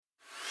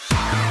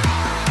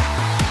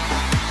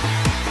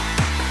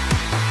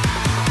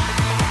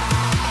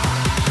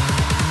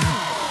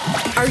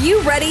you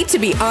ready to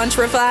be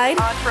entrefied?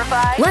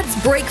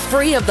 Let's break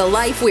free of the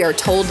life we are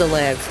told to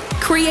live.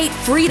 Create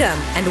freedom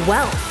and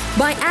wealth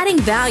by adding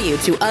value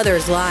to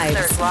others'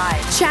 lives.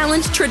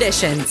 Challenge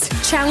traditions,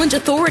 challenge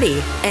authority,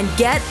 and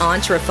get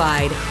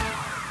entrefied.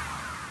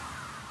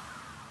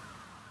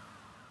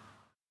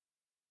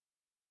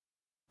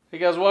 Hey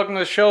guys, welcome to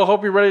the show.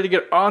 Hope you're ready to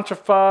get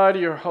entrefied.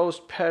 Your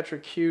host,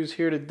 Patrick Hughes,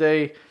 here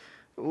today.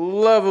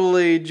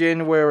 Lovely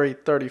January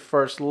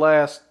 31st,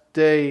 last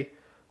day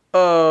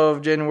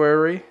of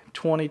January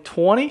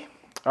 2020.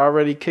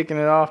 Already kicking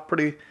it off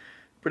pretty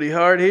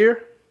hard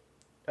here.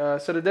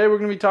 So today we're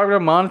going to be talking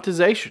about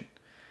monetization.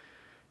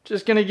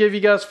 Just going to give you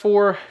guys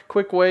 4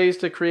 quick ways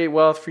to create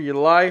wealth for your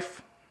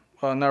life.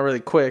 Well, not really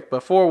quick,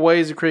 but 4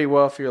 ways to create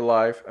wealth for your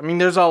life. I mean,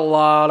 there's a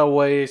lot of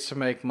ways to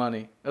make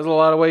money. There's a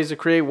lot of ways to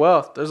create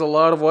wealth. There's a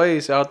lot of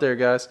ways out there,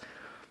 guys.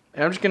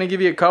 And I'm just going to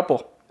give you a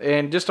couple.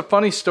 And just a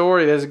funny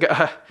story, there's a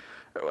guy,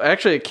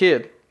 actually a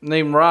kid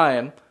named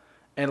Ryan.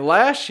 And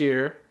last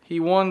year, he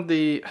won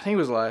I think it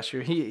was last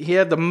year, he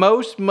had the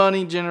most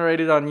money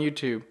generated on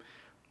YouTube.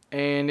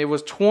 And it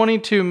was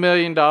 $22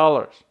 million.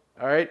 All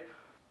right?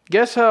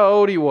 Guess how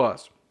old he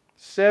was?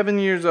 7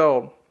 years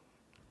old.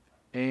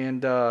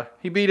 And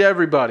he beat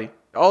everybody.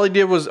 All he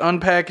did was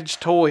unpackage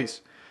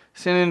toys,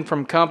 sent in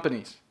from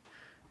companies.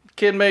 The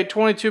kid made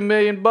 $22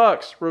 million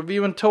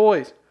reviewing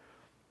toys.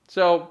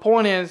 So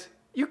point is,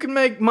 you can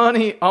make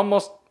money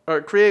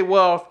or create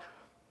wealth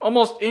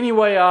almost any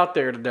way out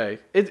there today.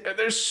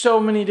 There's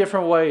so many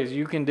different ways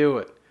you can do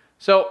it.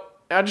 So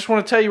I just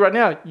want to tell you right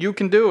now, you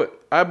can do it.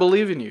 I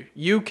believe in you.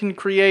 You can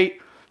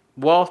create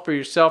wealth for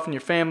yourself and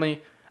your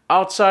family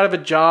outside of a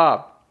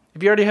job.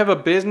 If you already have a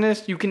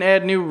business, you can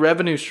add new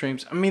revenue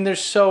streams. I mean, there's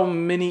so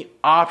many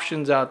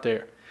options out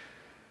there.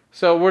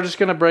 So we're just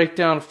going to break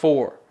down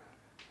 4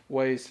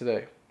 ways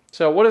today.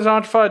 So what does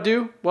Entrefi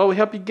do? Well, we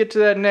help you get to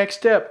that next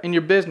step in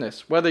your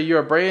business. Whether you're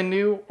a brand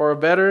new or a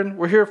veteran,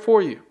 we're here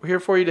for you. We're here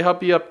for you to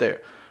help you up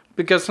there.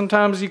 Because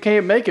sometimes you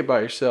can't make it by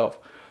yourself.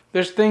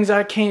 There's things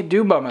I can't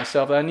do by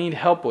myself that I need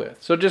help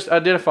with. So just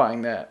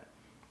identifying that.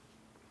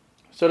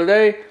 So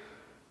today,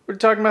 we're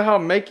talking about how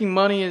making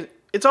money is,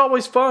 it's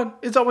always fun.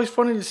 It's always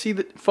fun to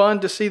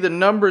see the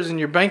numbers in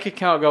your bank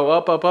account go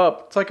up, up,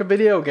 up. It's like a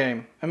video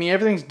game. I mean,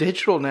 everything's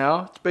digital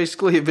now. It's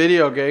basically a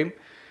video game.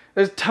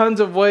 There's tons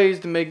of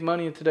ways to make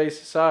money in today's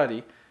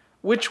society.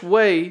 Which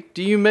way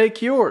do you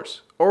make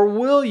yours? Or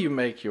will you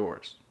make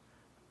yours?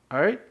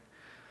 All right?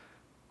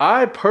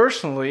 I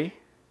personally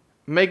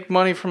make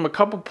money from a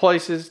couple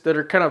places that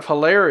are kind of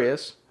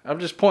hilarious. I'm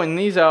just pointing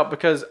these out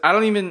because I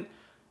didn't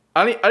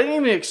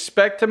even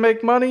expect to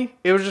make money.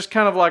 It was just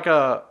kind of like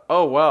oh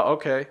wow,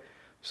 okay.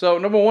 So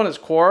number 1 is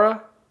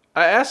Quora.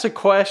 I asked a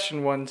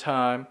question one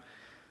time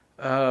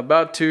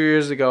about 2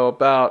 years ago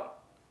about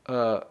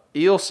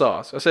eel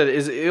sauce. I said,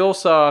 is eel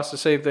sauce the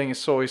same thing as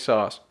soy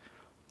sauce?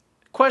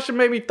 Question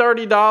made me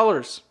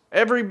 $30.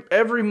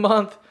 Every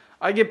month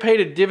I get paid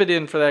a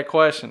dividend for that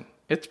question.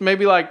 It's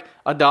maybe like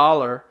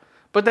 $1.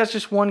 But that's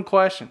just one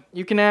question.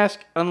 You can ask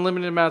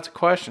unlimited amounts of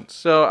questions.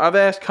 So I've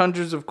asked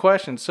hundreds of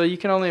questions. So you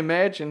can only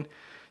imagine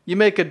you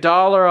make $1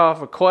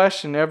 off a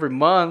question every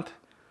month.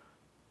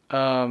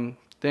 Then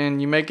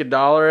you make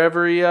 $1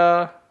 every,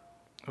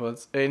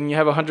 and you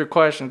have 100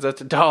 questions.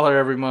 That's $1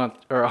 every month,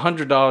 or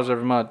 $100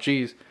 every month.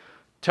 Jeez,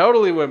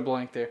 totally went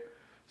blank there.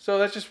 So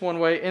that's just one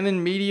way. And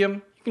then Medium,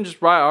 you can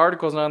just write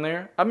articles on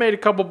there. I made a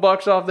couple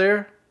bucks off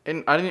there,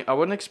 and I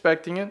wasn't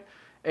expecting it.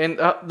 And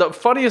the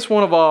funniest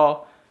one of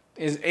all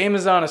is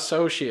Amazon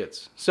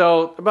Associates.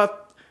 So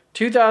about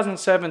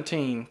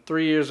 2017,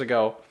 3 years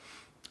ago,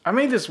 I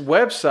made this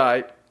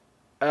website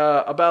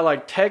about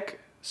like tech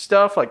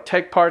stuff, like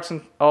tech parts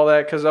and all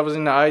that, because I was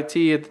into IT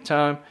at the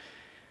time.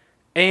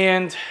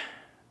 And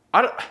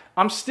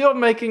I'm still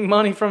making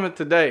money from it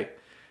today.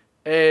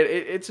 And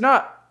it's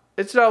not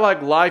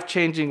like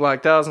life-changing,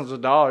 like thousands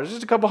of dollars. It's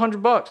just a couple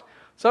 $100.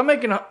 So I'm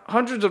making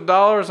hundreds of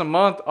dollars a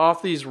month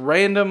off these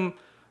random,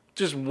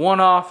 just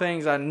one-off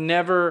things I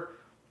never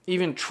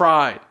even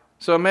tried.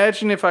 So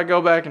imagine if I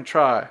go back and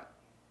try.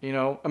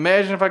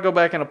 Imagine if I go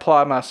back and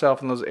apply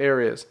myself in those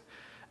areas.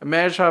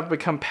 Imagine if I've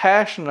become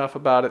passionate enough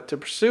about it to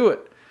pursue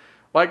it.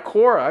 Like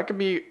Quora, I could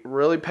be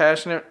really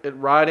passionate at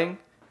writing.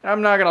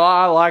 I'm not going to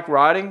lie, I like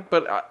writing,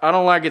 but I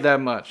don't like it that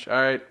much,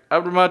 all right? I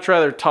would much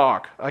rather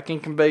talk. I can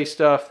convey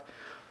stuff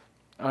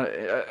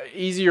an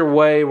easier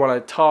way when I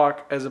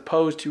talk as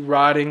opposed to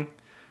writing.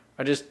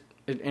 And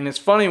it's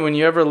funny when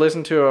you ever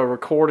listen to a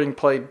recording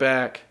played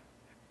back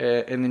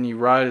and then you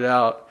write it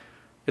out.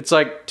 It's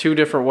like 2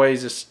 different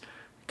ways, it's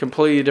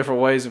completely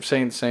different ways of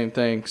saying the same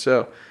thing.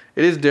 So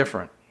it is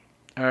different.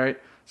 All right.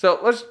 So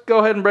let's go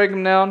ahead and break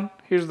them down.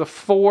 Here's the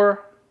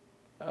 4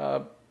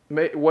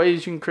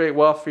 ways you can create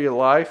wealth for your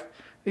life.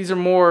 These are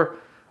more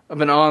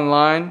of an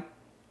online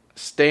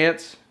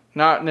stance,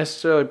 not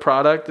necessarily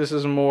product. This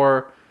is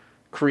more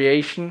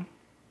creation.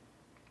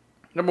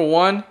 Number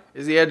 1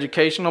 is the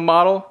educational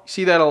model. You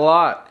see that a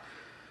lot.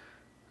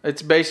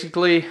 It's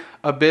basically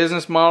a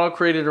business model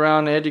created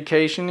around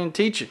education and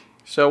teaching.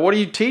 So what are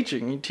you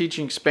teaching? Are you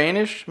teaching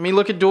Spanish? I mean,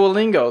 look at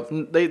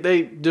Duolingo.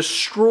 They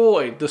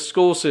destroyed the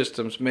school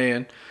systems,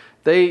 man.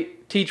 They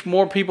teach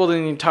more people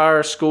than the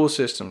entire school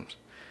systems.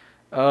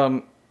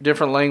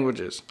 Different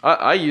languages.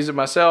 I use it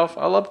myself.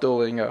 I love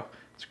Duolingo.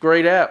 It's a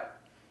great app.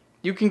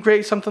 You can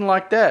create something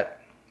like that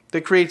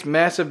creates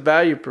massive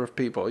value for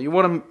people. You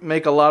want to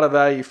make a lot of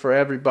value for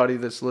everybody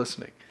that's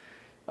listening.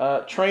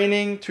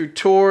 Training,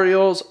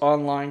 tutorials,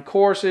 online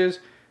courses.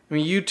 I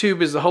mean,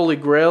 YouTube is the holy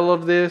grail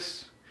of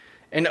this.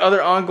 And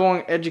other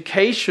ongoing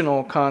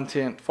educational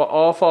content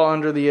all fall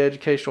under the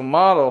educational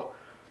model.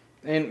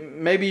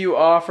 And maybe you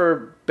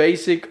offer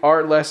basic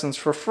art lessons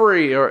for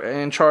free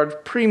and charge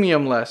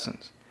premium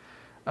lessons.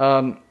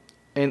 And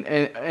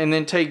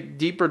then take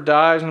deeper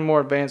dives into more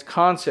advanced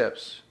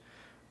concepts.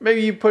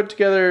 Maybe you put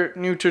together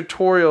new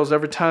tutorials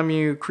every time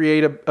you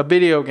create a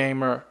video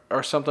game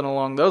or something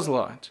along those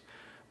lines.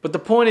 But the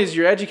point is,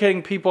 you're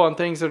educating people on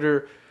things that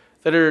are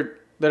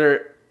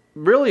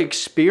really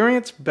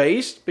experience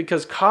based,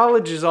 because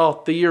college is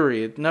all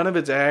theory. None of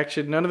it's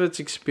action, none of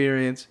it's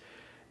experience.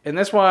 And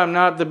that's why I'm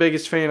not the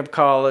biggest fan of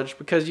college,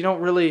 because you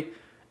don't really,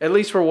 at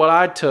least for what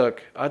I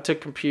took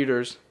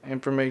computers,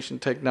 information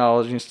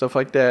technology and stuff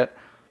like that.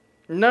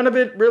 None of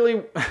it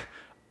really,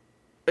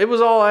 it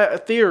was all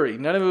theory.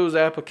 None of it was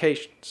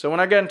application. So when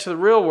I got into the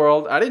real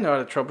world, I didn't know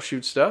how to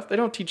troubleshoot stuff. They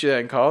don't teach you that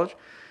in college.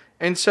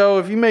 And so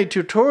if you made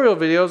tutorial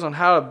videos on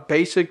how to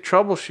basic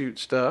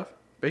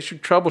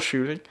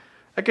troubleshooting,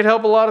 that could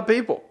help a lot of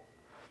people.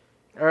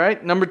 All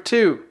right. Number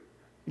 2,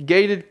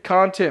 gated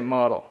content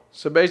model.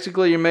 So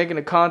basically you're making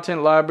a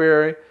content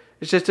library.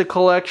 It's just a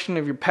collection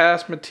of your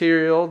past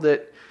material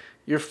that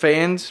your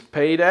fans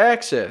pay to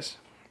access.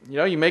 You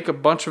know, you make a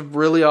bunch of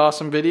really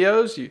awesome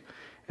videos,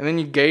 and then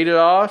you gate it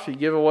off. You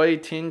give away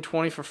 10,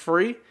 20 for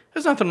free.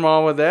 There's nothing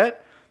wrong with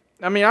that.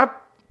 I mean, I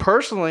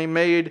personally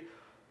made,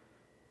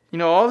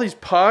 all these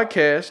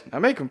podcasts. I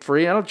make them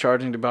free. I don't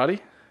charge anybody.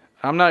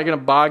 I'm not going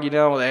to bog you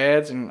down with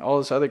ads and all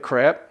this other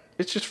crap.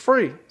 It's just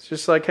free. It's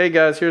just like, hey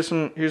guys, here's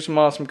some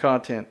awesome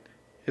content.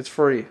 It's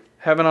free.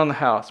 Have it on the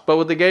house. But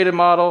with the gated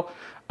model,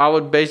 I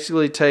would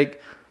basically take,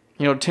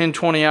 10,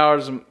 20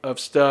 hours of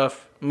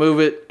stuff, move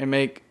it, and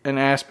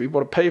ask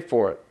people to pay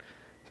for it.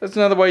 That's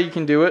another way you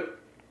can do it.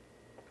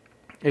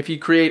 If you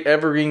create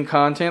evergreen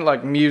content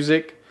like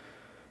music,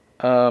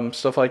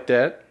 stuff like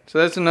that. So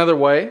that's another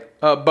way.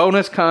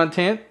 Bonus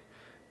content.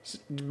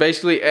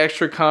 Basically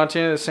extra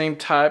content of the same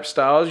type,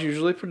 style as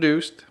usually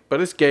produced, but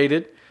it's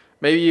gated.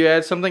 Maybe you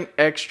add something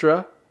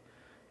extra.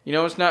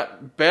 It's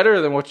not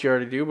better than what you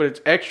already do, but it's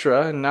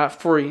extra and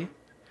not free.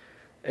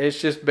 It's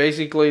just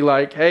basically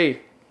like,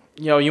 hey,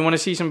 you want to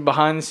see some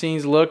behind the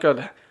scenes look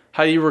at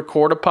how you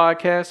record a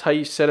podcast, how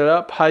you set it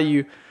up, how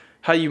you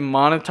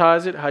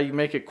monetize it, how you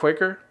make it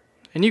quicker.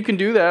 And you can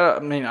do that. I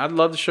mean, I'd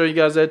love to show you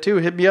guys that too.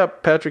 Hit me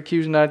up, Patrick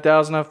Hughes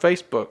 9000 on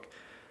Facebook.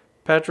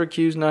 Patrick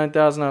Hughes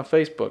 9000 on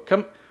Facebook.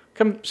 Come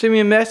send me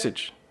a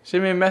message.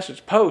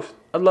 Post.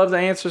 I'd love to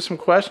answer some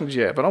questions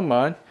you have. I don't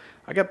mind.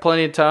 I got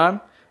plenty of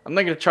time. I'm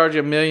not going to charge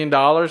you $1 million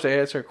to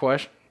answer a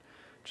question.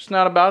 Just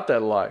not about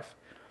that life.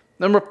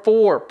 Number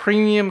 4,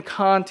 premium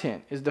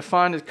content is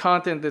defined as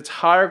content that's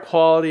higher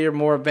quality or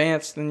more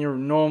advanced than your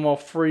normal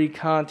free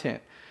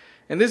content.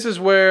 And this is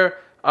where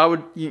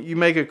you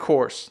make a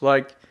course.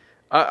 Like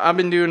I've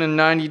been doing a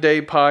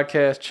 90-day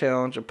podcast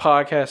challenge of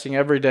podcasting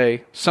every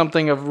day,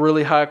 something of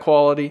really high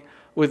quality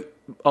with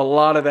a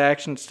lot of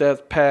action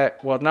steps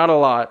packed. Well, not a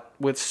lot,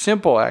 with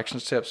simple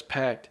action steps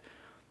packed,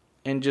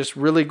 and just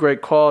really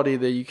great quality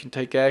that you can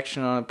take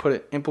action on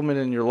and implement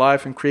it in your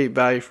life and create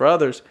value for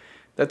others.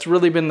 That's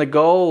really been the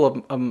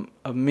goal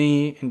of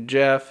me and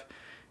Jeff.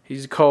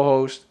 He's a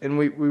co-host, and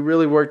we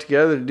really work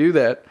together to do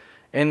that.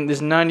 And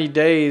this 90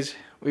 days,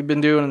 we've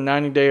been doing a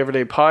 90-day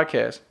everyday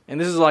podcast,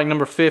 and this is like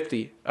number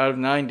 50 out of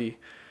 90.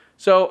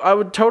 So I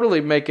would totally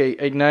make a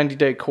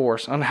 90-day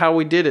course on how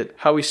we did it,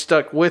 how we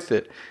stuck with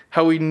it,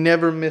 how we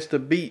never missed a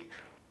beat,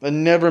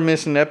 and never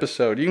miss an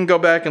episode. You can go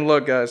back and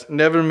look, guys.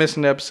 Never miss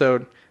an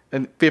episode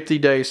in 50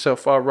 days so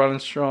far, running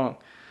strong.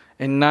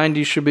 And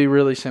 90 should be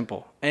really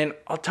simple. And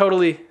I'll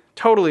totally,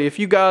 if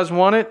you guys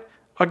want it,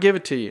 I'll give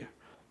it to you.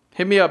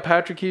 Hit me up,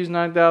 Patrick Hughes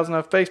 9000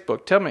 on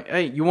Facebook. Tell me,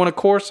 hey, you want a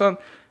course on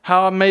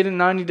how I made it in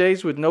 90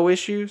 days with no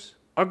issues?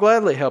 I'll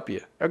gladly help you.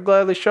 I'll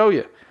gladly show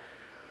you.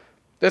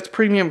 That's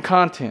premium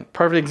content.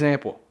 Perfect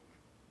example.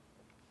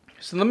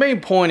 So the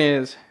main point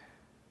is,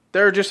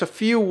 there are just a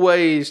few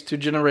ways to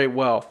generate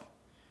wealth.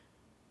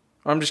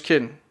 I'm just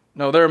kidding.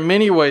 No, there are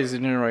many ways to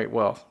generate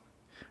wealth.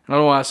 I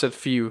don't know why I said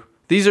few.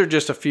 These are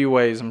just a few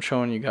ways I'm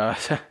showing you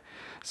guys.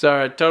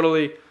 Sorry, I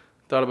totally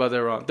thought about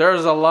that wrong.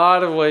 There's a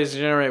lot of ways to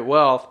generate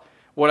wealth.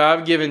 What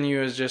I've given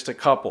you is just a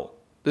couple.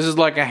 This is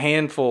like a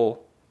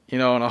handful,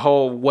 and a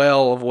whole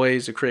well of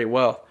ways to create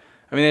wealth.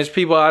 I mean, there's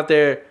people out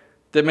there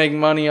that make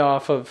money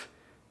off of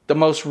the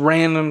most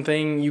random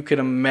thing you could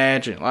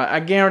imagine. I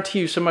guarantee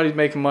you somebody's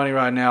making money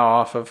right now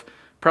off of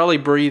probably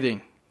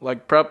breathing.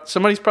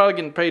 Somebody's probably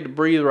getting paid to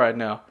breathe right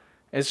now.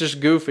 It's just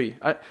goofy.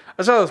 I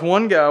saw this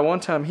one guy one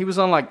time. He was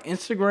on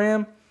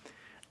Instagram.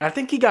 I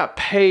think he got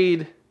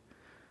paid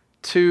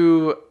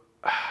to,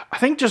 I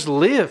think just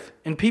live.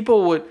 And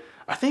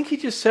I think he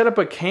just set up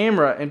a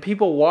camera and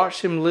people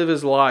watched him live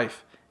his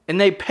life. And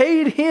they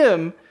paid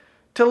him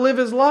to live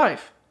his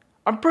life.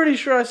 I'm pretty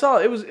sure I saw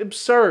it. It was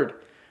absurd.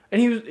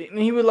 And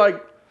he would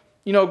like,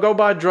 go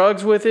buy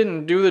drugs with it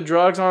and do the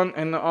drugs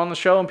on the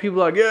show. And people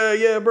were like,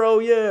 yeah, bro,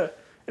 yeah.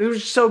 And it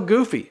was just so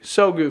goofy.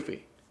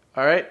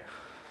 All right.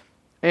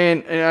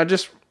 And I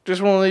just want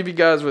to leave you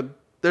guys with,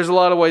 there's a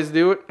lot of ways to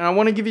do it. And I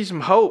want to give you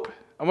some hope.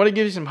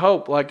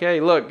 Like, hey,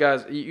 look,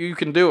 guys, you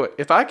can do it.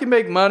 If I can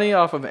make money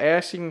off of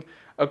asking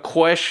a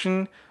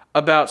question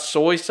about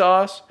soy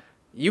sauce,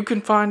 you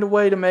can find a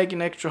way to make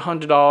an extra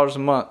 $100 a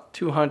month,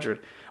 $200.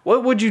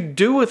 What would you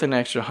do with an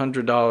extra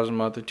 $100 a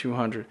month or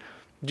 $200?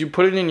 Do you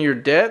put it in your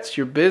debts,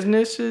 your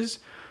businesses,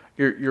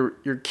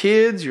 your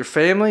kids, your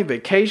family,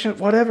 vacation,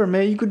 whatever,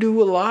 man? You could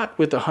do a lot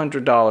with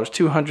 $100,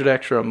 $200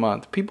 extra a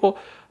month. People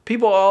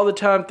all the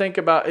time think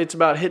about it's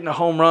about hitting a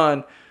home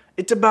run.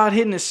 It's about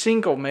hitting a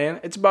single, man.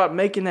 It's about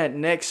making that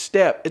next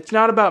step. It's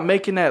not about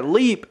making that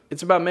leap.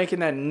 It's about making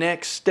that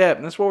next step.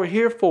 And that's what we're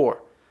here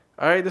for.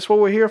 All right, that's what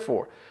we're here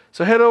for.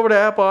 So head over to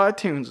Apple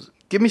iTunes.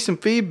 Give me some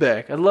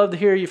feedback. I'd love to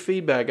hear your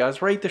feedback,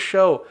 guys. Rate the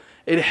show.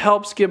 It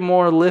helps get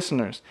more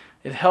listeners.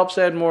 It helps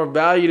add more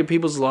value to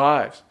people's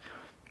lives.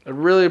 I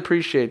really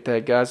appreciate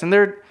that, guys.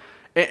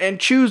 And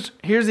choose.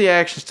 Here's the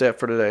action step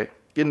for today.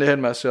 Getting ahead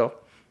of myself.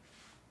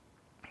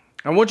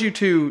 I want you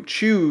to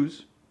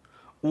choose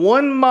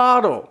one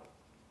model.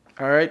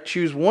 All right,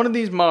 choose one of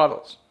these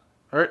models.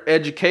 All right,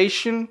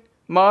 education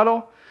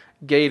model,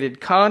 gated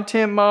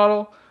content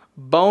model,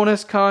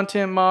 bonus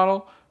content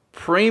model,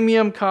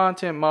 premium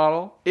content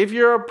model. If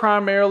you're a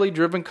primarily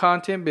driven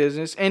content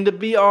business, and to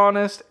be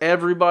honest,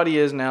 everybody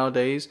is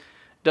nowadays.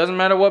 Doesn't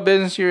matter what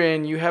business you're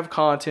in, you have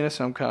content of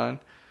some kind.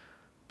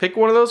 Pick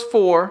one of those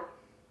 4,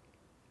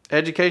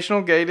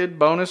 educational, gated,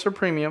 bonus, or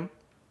premium,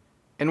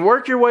 and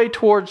work your way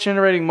towards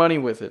generating money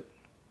with it.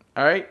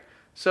 All right?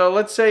 So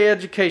let's say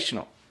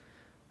educational.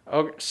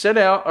 Sit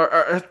down,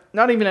 or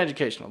not even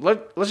educational.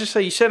 Let's just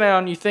say you sit down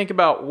and you think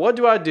about, what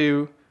do I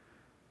do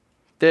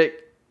that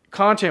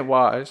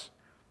content-wise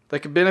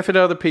that could benefit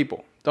other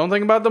people? Don't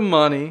think about the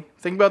money.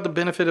 Think about the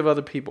benefit of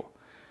other people.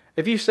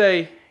 If you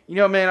say,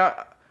 man,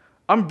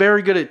 I'm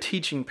very good at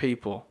teaching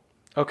people.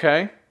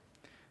 Okay?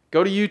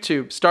 Go to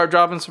YouTube. Start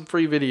dropping some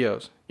free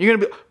videos. You're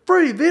going to be,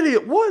 free video?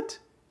 What?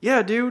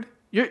 Yeah, dude.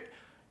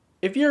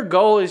 If your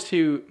goal is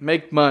to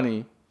make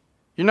money,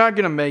 you're not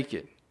going to make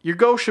it. Your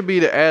goal should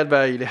be to add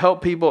value, to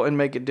help people and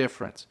make a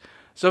difference.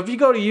 So if you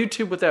go to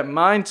YouTube with that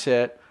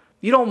mindset,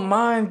 you don't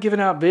mind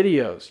giving out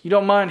videos. You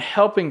don't mind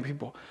helping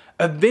people.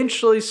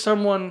 Eventually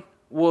someone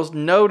will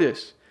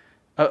notice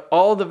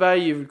all the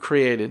value you've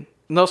created,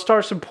 and they'll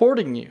start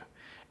supporting you.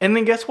 And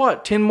then guess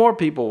what? 10 more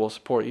people will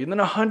support you. And then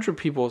 100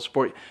 people will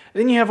support you. And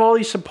then you have all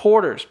these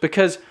supporters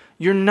because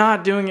you're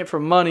not doing it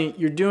for money.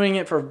 You're doing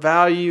it for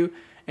value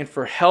and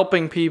for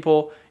helping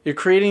people. You're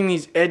creating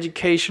these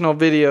educational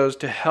videos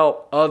to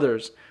help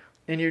others.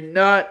 And you're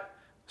not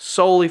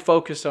solely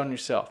focused on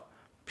yourself.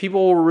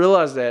 People will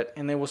realize that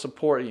and they will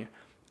support you.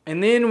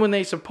 And then when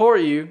they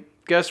support you,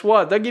 guess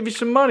what? They'll give you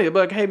some money. They'll be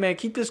like, hey man,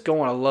 keep this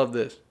going. I love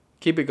this.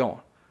 Keep it going.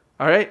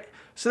 All right?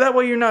 So that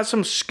way you're not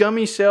some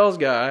scummy sales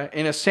guy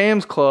in a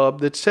Sam's Club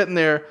that's sitting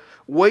there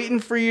waiting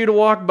for you to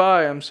walk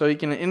by him so he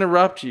can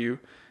interrupt you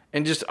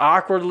and just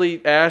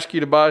awkwardly ask you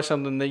to buy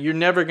something that you're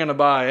never going to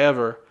buy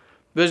ever.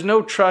 There's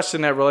no trust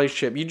in that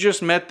relationship. You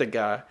just met the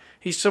guy.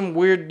 He's some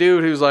weird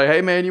dude who's like,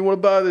 hey man, you want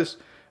to buy this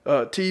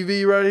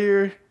TV right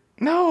here?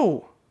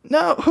 No.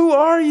 Who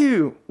are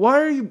you? Why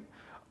are you?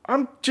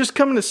 I'm just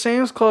coming to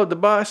Sam's Club to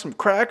buy some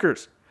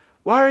crackers.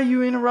 Why are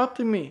you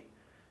interrupting me?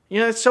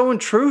 It's so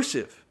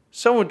intrusive.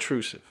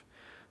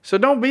 So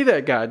don't be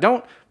that guy.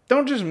 Don't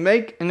just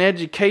make an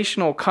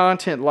educational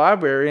content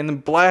library and then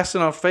blast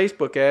it on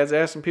Facebook ads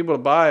asking people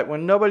to buy it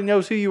when nobody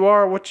knows who you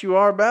are or what you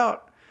are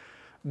about.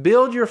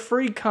 Build your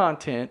free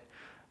content.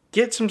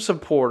 Get some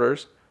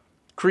supporters.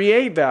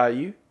 Create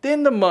value.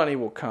 Then the money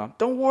will come.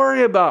 Don't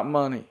worry about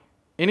money.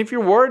 And if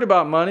you're worried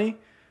about money,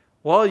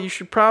 well, you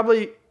should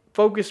probably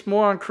focus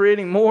more on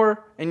creating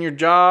more in your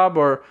job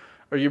or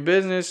your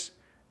business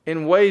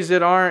in ways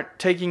that aren't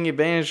taking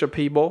advantage of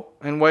people,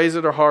 in ways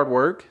that are hard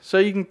work, so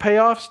you can pay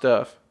off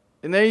stuff.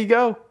 And there you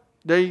go.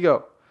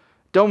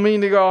 Don't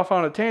mean to go off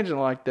on a tangent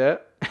like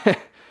that.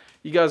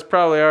 You guys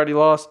probably already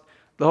lost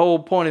the whole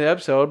point of the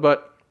episode,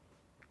 but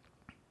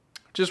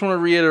just want to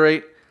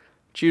reiterate,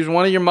 choose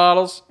one of your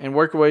models and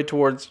work your way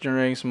towards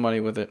generating some money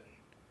with it.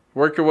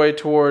 Work your way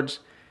towards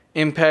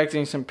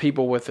impacting some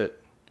people with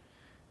it,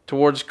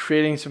 towards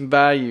creating some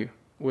value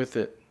with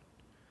it.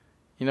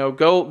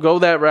 Go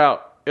that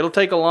route. It'll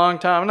take a long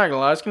time. I'm not going to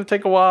lie. It's going to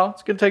take a while.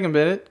 It's going to take a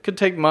minute. It could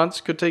take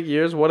months. Could take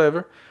years.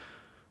 Whatever.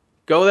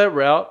 Go that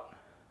route.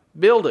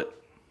 Build it.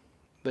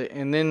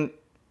 And then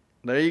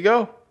there you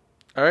go.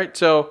 All right.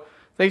 So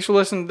thanks for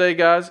listening today,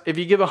 guys. If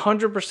you give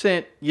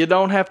 100%, you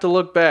don't have to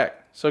look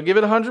back. So give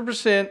it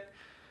 100%.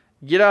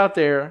 Get out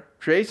there.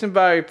 Create some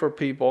value for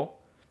people.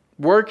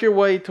 Work your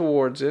way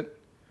towards it.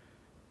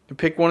 And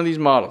pick one of these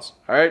models.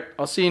 All right.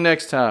 I'll see you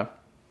next time.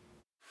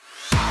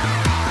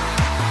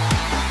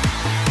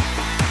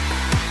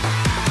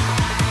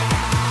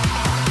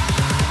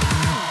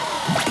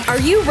 Are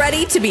you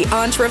ready to be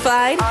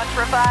entrefied?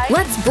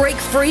 Let's break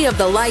free of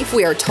the life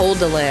we are told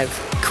to live.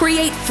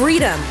 Create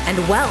freedom and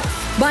wealth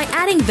by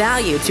adding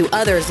value to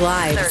others'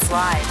 lives.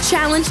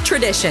 Challenge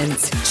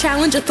traditions,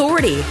 challenge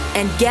authority,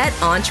 and get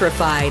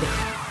entrefied.